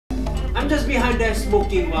I'm just behind there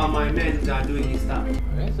smoking while my men are doing his stuff.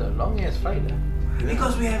 That's a long ass fight.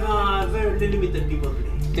 Because we have very limited people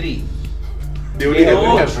today. 3. They only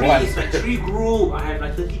have one. It's like 3 group. I have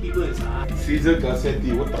like 30 people inside. Caesar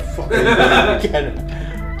Garcetti, what the fuck are you doing?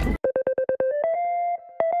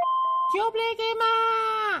 Jioplaygame!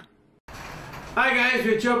 Hi guys,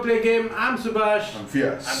 we're Jioplaygame. I'm Subhash. I'm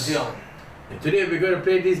Fierce. I'm Zion. And today we're going to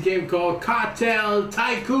play this game called Cartel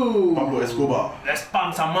Tycoon. Pablo Escobar. Let's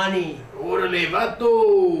pump some money. Orale,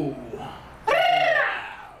 vato.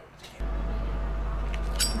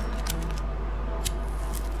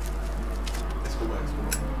 Escobar.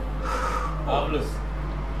 Pablo.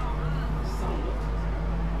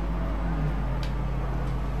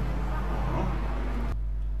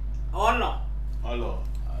 Hola. Hello.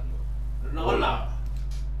 Hola.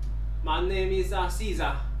 My name is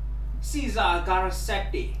Caesar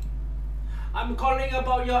Garcetti. I'm calling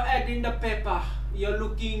about your ad in the paper. You're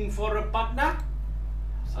looking for a partner?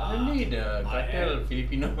 Suddenly the Cartel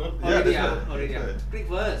Filipino. Already. right. Click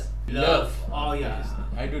first. Love. Oh yeah.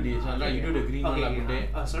 I do this one, you do the green one lah,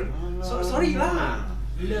 Bunde. Sorry. Sorry lah.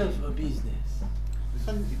 Love a business. This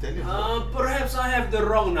one Italian. Perhaps I have the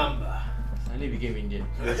wrong number. Suddenly became Indian.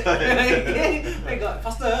 Hey God,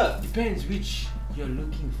 faster. Depends which you're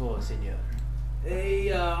looking for, senor.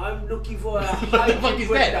 Hey, I'm looking for a What the fuck is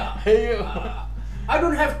that? Hey, I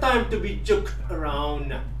don't have time to be joked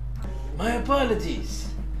around. my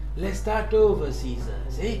apologies. Let's start over,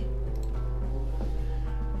 Caesars, eh?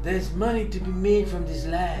 There's money to be made from this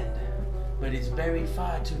land, but it's buried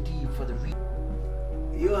far too deep for the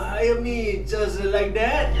You hire me just like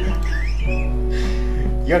that?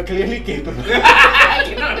 You're clearly capable. I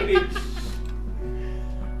cannot read.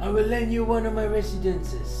 I will lend you one of my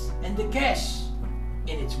residences and the cash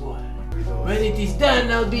in its wall. When it is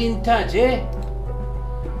done, I'll be in touch, eh?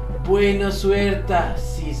 Buena suerte,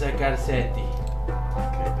 Caesar Garcetti.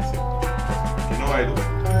 Okay, that's it. You know what I do?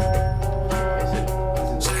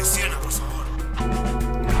 Selecciona, por favor.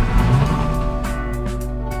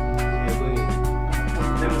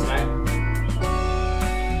 Never slide.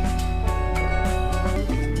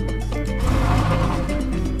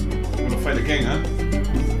 I'm gonna fight the gang, huh?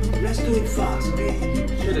 Let's do it fast, okay?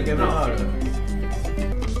 Show the camera out.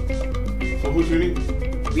 So who's winning?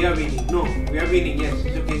 We are winning. No, we are winning, yes.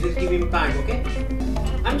 It's okay, just give him time, okay?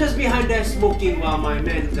 I'm just behind there smoking while my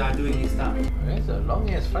men are doing his stuff. That's a long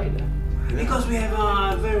ass fight. Because we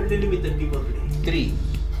have very limited people today.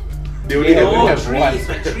 3. They only have one. It's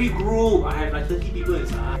like 3 group. I have like 30 people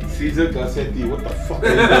inside. Caesar Garcetti, what the fuck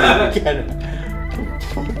are you doing?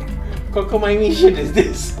 Kau my mission is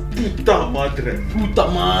this? Puta madre. Puta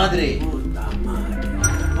madre. Puta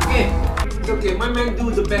madre. Okay, it's okay. My men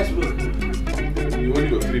do the best work. You only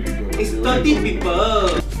got 3 people. It's They only 30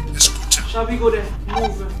 people. Shall we go there?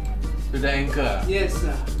 Move. To the anchor. Yes,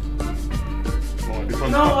 sir. Oh, this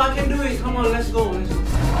one's No, I can do it. Come on, let's go. Let's go.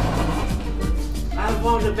 I have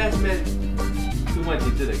one of the best men. Too much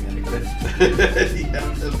into the character.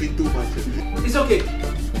 Yeah, a bit too much. It's okay.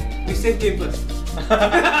 We save game first.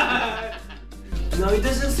 No, it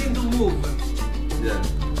doesn't seem to move. Yeah.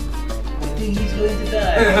 I think he's going to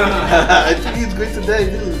die. I think he's going to die,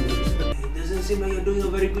 dude. It doesn't seem like you're doing a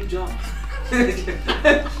very good job.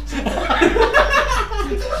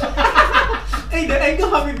 Hey, the anchor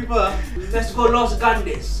how many people? Let's go Los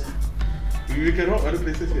Grandes. We can rob other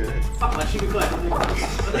places here, right? Fuck lah, 3 people I don't know.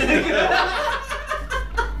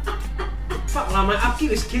 Fuck lah, my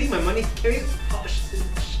upkeep is killing my money. Can we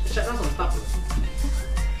shut down some stuff?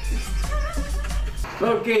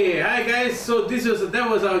 Okay, hi guys. So that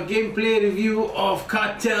was our gameplay review of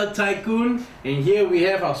Cartel Tycoon, and here we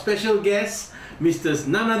have our special guest,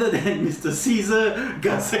 none other than Mr. Caesar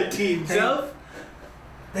Garcetti himself.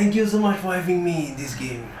 Thank you so much for having me in this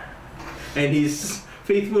game. And his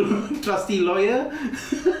faithful, trusty lawyer.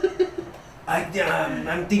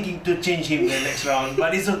 I'm thinking to change him in the next round,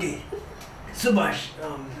 but it's okay. Subhash,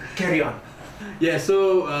 carry on. Yeah,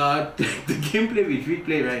 so the gameplay which we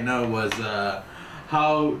play right now was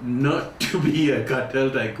how not to be a cartel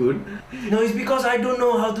tycoon. No, it's because I don't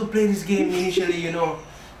know how to play this game initially, you know.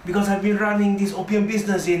 Because I've been running this opium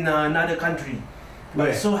business in another country.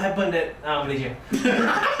 But it so happened that Malaysia.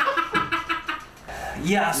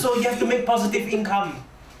 Yeah, so you have to make positive income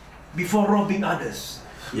before robbing others.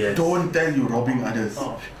 Yes. Don't tell you robbing others.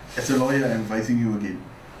 Oh. As a lawyer, I'm advising you again.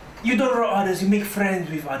 You don't rob others, you make friends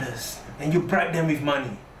with others. And you bribe them with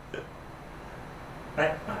money.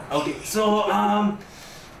 Right? Okay, so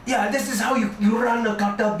yeah, this is how you run a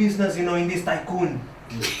cartel business, you know, in this tycoon.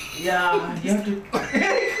 Yeah, you have to...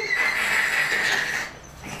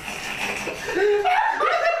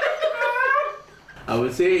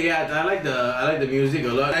 would say I like the music a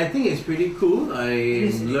lot. I think it's pretty cool.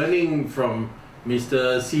 I'm learning from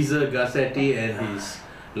Mr. Caesar Gassetti and his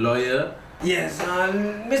lawyer. Yes,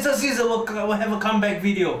 Mr. Caesar will have a comeback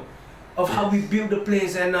video of how we build the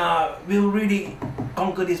place, and we'll really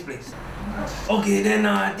conquer this place. Okay, then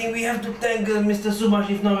I think we have to thank Mr. Subhash.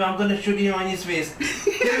 If not, I'm gonna shoot him on his face.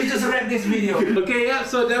 Can we just wrap this video? Okay, yeah.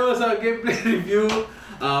 So that was our gameplay review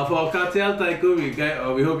for Cartel Tycoon.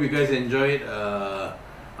 We hope you guys enjoyed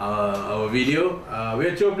our video.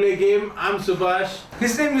 We're Jioplaygame. I'm Subhash.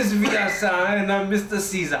 His name is Vyasa, and I'm Mr.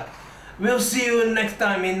 Caesar. We'll see you next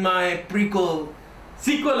time in my sequel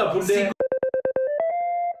lah,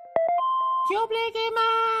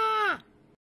 Jioplaygame.